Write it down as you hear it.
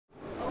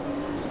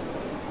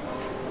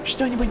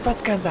Что-нибудь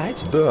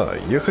подсказать? Да,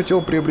 я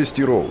хотел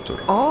приобрести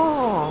роутер.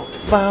 О,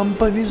 вам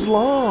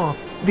повезло.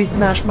 Ведь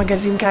наш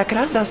магазин как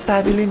раз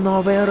доставили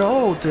новые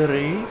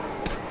роутеры.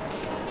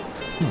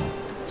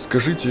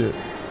 Скажите,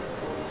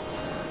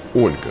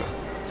 Ольга,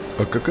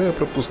 а какая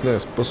пропускная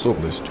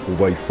способность у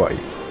Wi-Fi?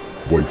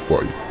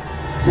 Wi-Fi.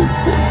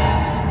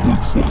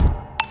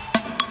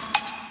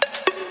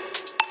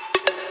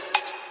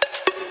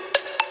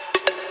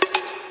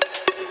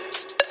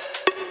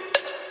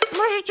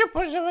 Можете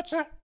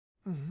пользоваться.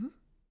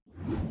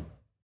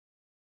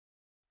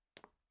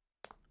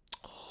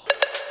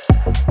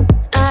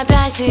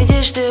 Опять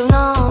сидишь ты в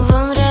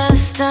новом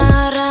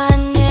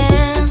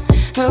ресторане.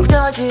 Ну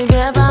кто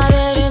тебе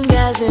поверит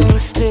без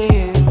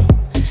инсты?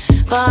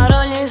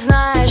 Пароль не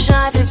знаешь,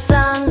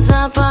 официант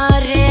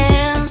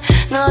запарен,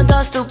 но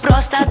доступ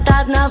просто от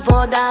 1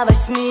 до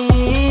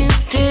 8.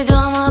 Ты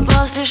дома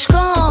после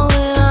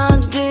школы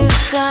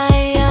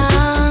отдыхая,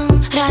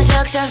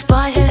 разлегся в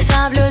позе,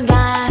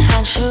 соблюдая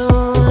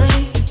фэншуй.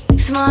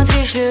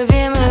 Смотришь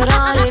любимые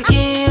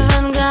ролики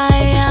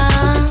Венгая,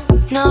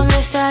 но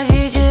вместо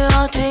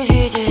видео ты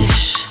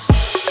видишь,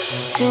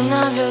 ты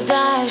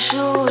наблюдаешь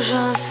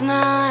ужас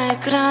на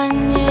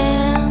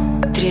экране.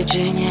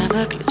 3G не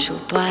выключил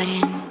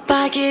парень.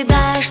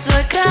 Покидаешь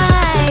свой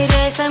край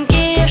рейсом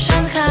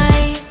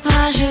Киев-Шанхай. В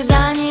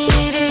ожидании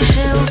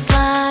решил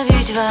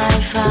словить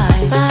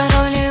Wi-Fi.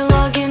 Пароль и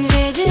логин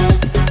введи,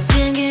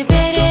 деньги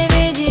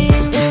переведи.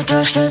 И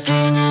то, что ты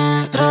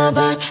не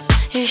робот,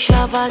 еще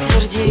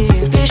подтверди.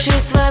 Пиши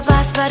свой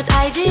паспорт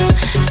ID,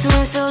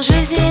 смысл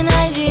жизни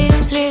найди.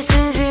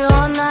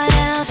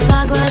 Лицензионное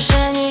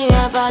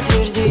соглашение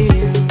подтверди.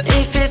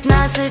 И в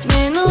 15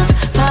 минут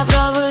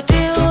попробуй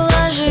ты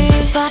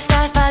уложись.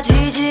 Поставь под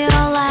видео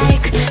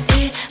лайк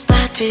и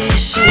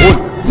подпишись.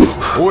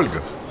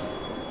 Ольга,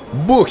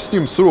 бог с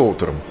ним, с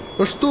роутером.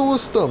 А что у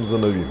вас там за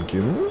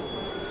новинки?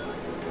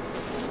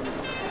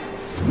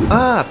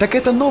 А, так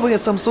это новые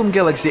Samsung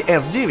Galaxy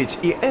S9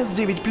 и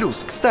S9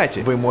 Plus. Кстати,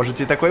 вы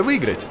можете такой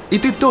выиграть. И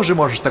ты тоже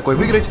можешь такой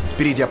выиграть,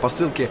 перейдя по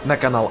ссылке на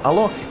канал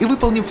Алло и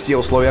выполнив все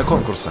условия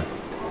конкурса.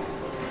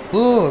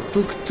 А,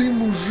 так ты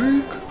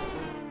мужик?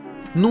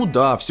 Ну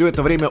да, все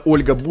это время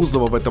Ольга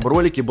Бузова в этом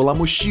ролике была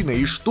мужчиной,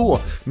 и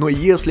что? Но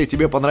если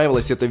тебе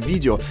понравилось это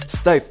видео,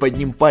 ставь под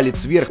ним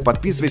палец вверх,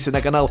 подписывайся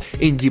на канал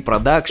ND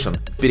Production,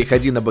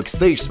 переходи на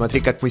бэкстейдж, смотри,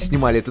 как мы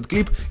снимали этот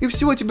клип, и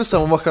всего тебе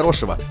самого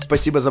хорошего.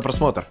 Спасибо за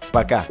просмотр,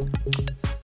 пока.